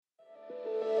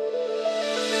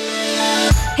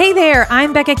Hey there,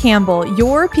 I'm Becca Campbell,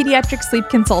 your pediatric sleep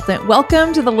consultant.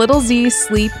 Welcome to the Little Z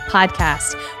Sleep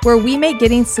Podcast, where we make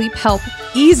getting sleep help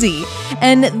easy.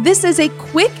 And this is a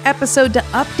quick episode to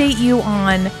update you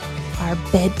on our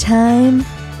bedtime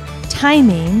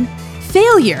timing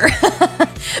failure.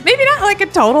 Maybe not like a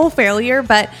total failure,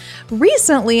 but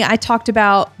recently I talked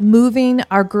about moving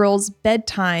our girls'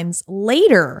 bedtimes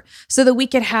later so that we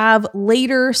could have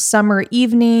later summer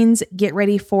evenings, get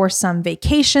ready for some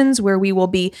vacations where we will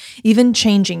be even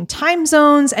changing time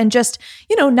zones and just,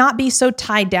 not be so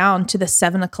tied down to the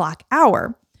 7 o'clock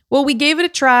hour. Well, we gave it a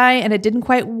try and it didn't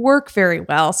quite work very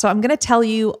well, so I'm going to tell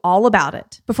you all about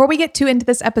it. Before we get too into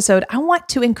this episode, I want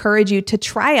to encourage you to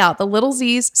try out the Little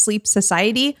Z's Sleep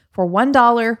Society for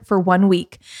 $1 for 1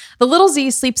 week. The Little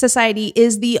Z Sleep Society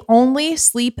is the only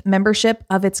sleep membership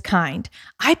of its kind.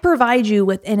 I provide you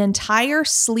with an entire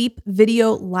sleep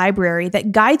video library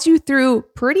that guides you through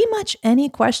pretty much any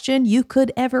question you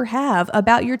could ever have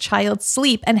about your child's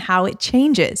sleep and how it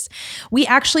changes. We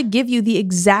actually give you the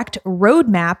exact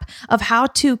roadmap of how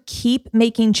to keep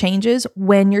making changes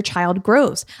when your child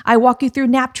grows. I walk you through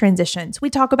nap transitions. We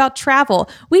talk about travel.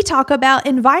 We talk about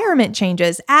environment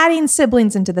changes, adding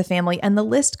siblings into the family, and the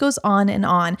list goes on and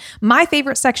on. My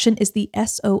favorite section is the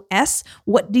SOS.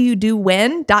 What do you do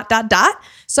when ...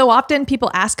 So often people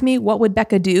ask me, what would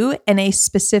Becca do in a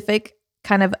specific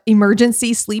kind of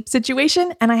emergency sleep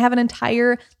situation? And I have an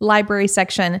entire library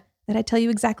section that I tell you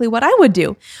exactly what I would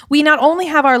do. We not only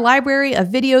have our library of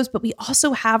videos, but we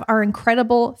also have our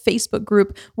incredible Facebook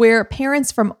group where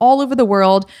parents from all over the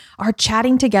world are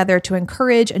chatting together to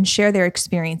encourage and share their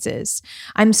experiences.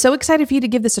 I'm so excited for you to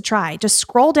give this a try. Just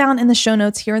scroll down in the show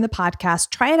notes here in the podcast,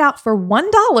 try it out for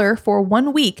 $1 for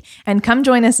 1 week, and come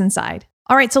join us inside.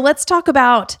 All right, so let's talk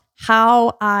about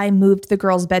how I moved the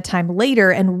girls' bedtime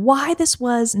later and why this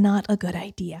was not a good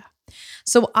idea.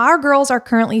 So our girls are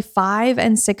currently 5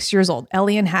 and 6 years old,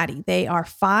 Ellie and Hattie. They are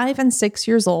 5 and 6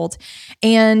 years old.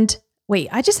 And wait,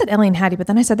 I just said Ellie and Hattie, but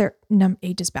then I said their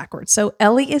ages backwards. So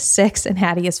Ellie is 6 and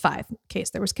Hattie is 5, in case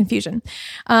there was confusion.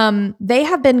 They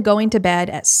have been going to bed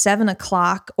at 7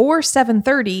 o'clock or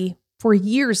 7:30 for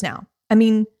years now. I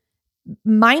mean,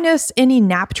 minus any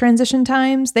nap transition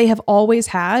times, they have always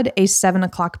had a 7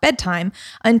 o'clock bedtime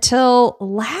until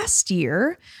last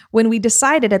year when we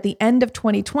decided at the end of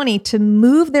 2020 to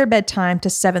move their bedtime to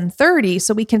 7:30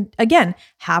 so we can, again,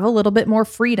 have a little bit more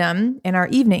freedom in our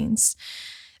evenings.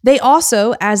 They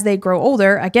also, as they grow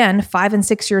older, again, 5 and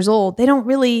 6 years old, they don't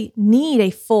really need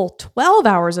a full 12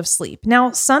 hours of sleep.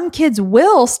 Now, some kids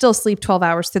will still sleep 12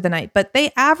 hours through the night, but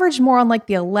they average more on like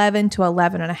the 11 to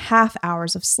 11 and a half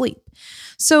hours of sleep.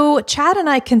 So Chad and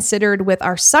I considered with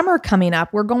our summer coming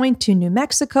up, we're going to New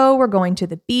Mexico, we're going to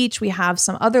the beach, we have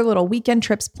some other little weekend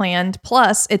trips planned,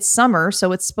 plus it's summer,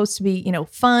 so it's supposed to be,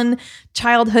 fun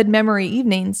childhood memory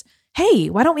evenings.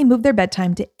 Hey, why don't we move their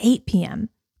bedtime to 8 p.m.?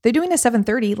 They're doing a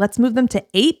 7:30. Let's move them to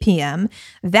 8 p.m.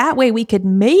 That way we could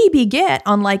maybe get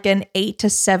on like an 8 to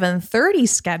 7:30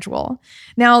 schedule.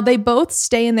 Now they both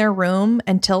stay in their room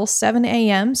until 7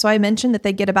 a.m. So I mentioned that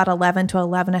they get about 11 to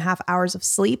 11 and a half hours of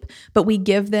sleep, but we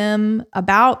give them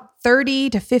about 30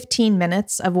 to 15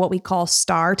 minutes of what we call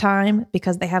star time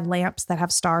because they have lamps that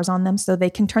have stars on them. So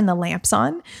they can turn the lamps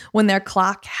on when their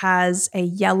clock has a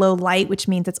yellow light, which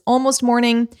means it's almost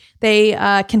morning. They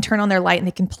can turn on their light and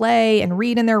they can play and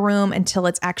read in their room until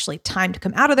it's actually time to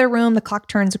come out of their room. The clock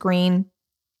turns green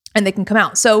and they can come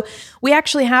out. So we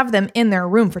actually have them in their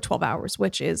room for 12 hours,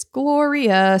 which is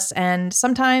glorious. And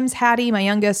sometimes Hattie, my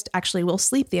youngest, actually will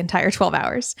sleep the entire 12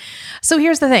 hours. So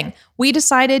here's the thing. We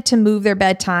decided to move their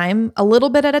bedtime a little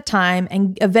bit at a time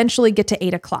and eventually get to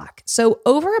 8 o'clock. So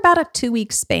over about a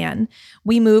 2-week span,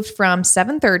 we moved from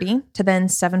 7:30 to then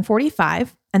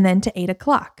 7:45 and then to 8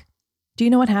 o'clock. Do you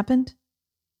know what happened?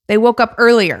 They woke up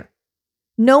earlier.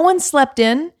 No one slept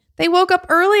in. They woke up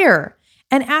earlier.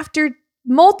 And after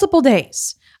multiple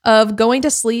days of going to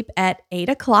sleep at 8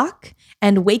 o'clock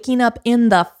and waking up in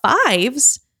the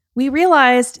 5s, we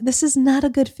realized this is not a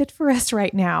good fit for us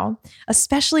right now,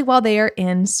 especially while they are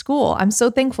in school. I'm so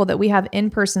thankful that we have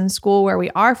in-person school where we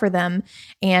are for them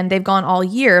and they've gone all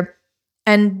year.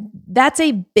 And that's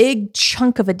a big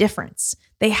chunk of a difference.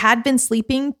 They had been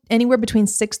sleeping anywhere between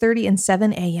 6:30 and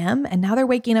 7 a.m. And now they're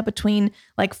waking up between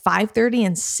like 5:30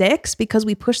 and 6 because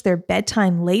we pushed their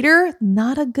bedtime later.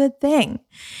 Not a good thing.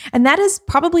 And that is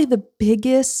probably the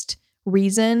biggest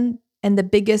reason and the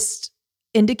biggest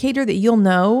indicator that you'll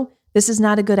know this is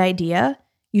not a good idea.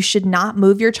 You should not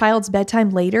move your child's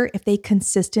bedtime later if they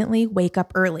consistently wake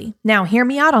up early. Now, hear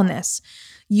me out on this.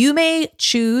 You may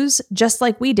choose, just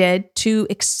like we did, to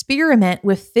experiment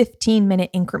with 15-minute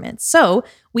increments. So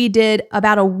we did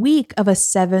about a week of a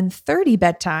 7:30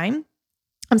 bedtime.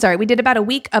 We did about a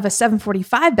week of a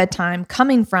 7:45 bedtime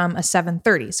coming from a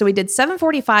 7:30. So we did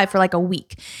 7:45 for like a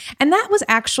week. And that was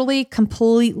actually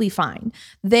completely fine.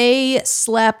 They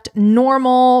slept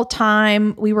normal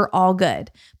time. We were all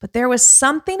good. But there was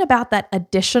something about that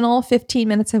additional 15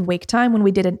 minutes of wake time when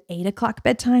we did an 8 o'clock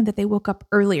bedtime that they woke up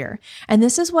earlier. And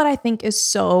this is what I think is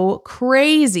so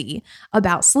crazy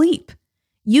about sleep.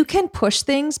 You can push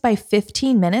things by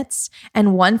 15 minutes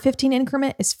and one 15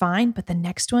 increment is fine, but the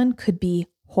next one could be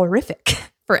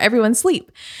horrific for everyone's sleep.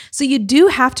 So you do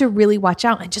have to really watch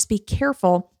out and just be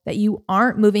careful that you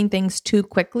aren't moving things too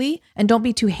quickly, and don't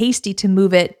be too hasty to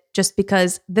move it just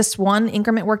because this one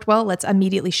increment worked well. Let's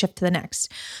immediately shift to the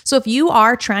next. So if you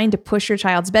are trying to push your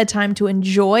child's bedtime to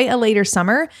enjoy a later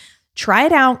summer, try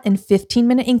it out in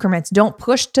 15-minute increments. Don't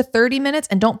push to 30 minutes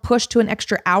and don't push to an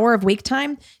extra hour of wake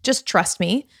time. Just trust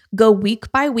me. Go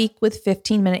week by week with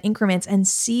 15-minute increments and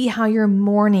see how your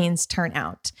mornings turn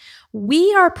out.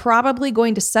 We are probably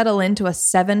going to settle into a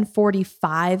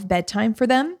 7:45 bedtime for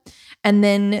them, and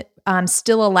then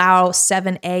still allow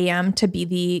 7 a.m. to be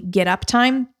the get up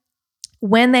time.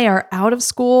 When they are out of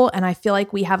school and I feel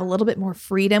like we have a little bit more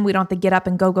freedom, we don't have to get up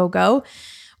and go.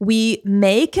 We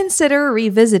may consider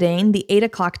revisiting the 8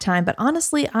 o'clock time, but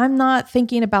honestly, I'm not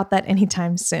thinking about that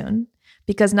anytime soon.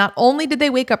 Because not only did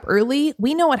they wake up early,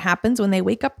 we know what happens when they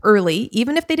wake up early.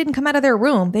 Even if they didn't come out of their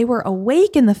room, they were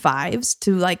awake in the 5s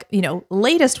to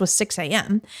latest was 6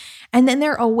 a.m. And then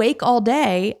they're awake all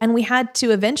day. And we had to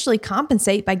eventually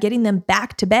compensate by getting them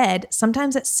back to bed,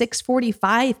 sometimes at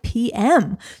 6:45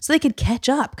 p.m. so they could catch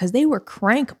up because they were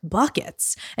crank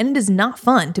buckets. And it is not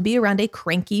fun to be around a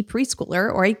cranky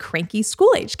preschooler or a cranky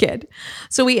school-age kid.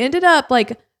 So we ended up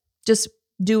just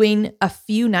doing a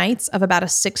few nights of about a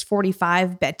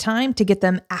 6:45 bedtime to get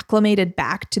them acclimated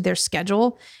back to their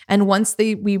schedule. And once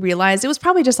we realized it was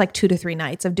probably just 2 to 3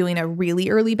 nights of doing a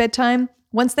really early bedtime.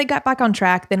 Once they got back on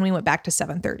track, then we went back to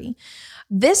 7:30.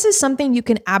 This is something you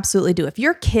can absolutely do. If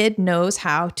your kid knows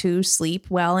how to sleep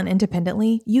well and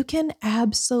independently, you can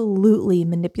absolutely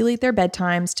manipulate their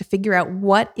bedtimes to figure out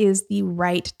what is the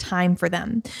right time for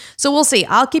them. So we'll see.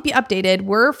 I'll keep you updated.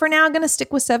 We're for now going to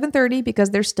stick with 7:30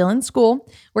 because they're still in school.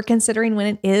 We're considering when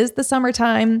it is the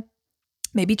summertime,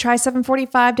 maybe try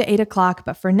 7:45 to 8 o'clock.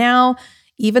 But for now,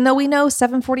 even though we know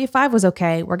 7:45 was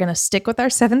okay, we're going to stick with our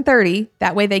 7:30.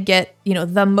 That way they get,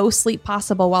 the most sleep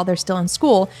possible while they're still in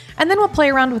school. And then we'll play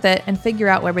around with it and figure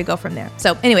out where we go from there.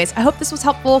 So anyways, I hope this was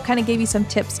helpful, kind of gave you some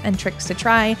tips and tricks to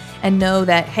try and know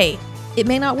that, hey, it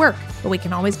may not work, but we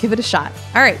can always give it a shot.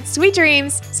 All right, sweet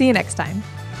dreams. See you next time.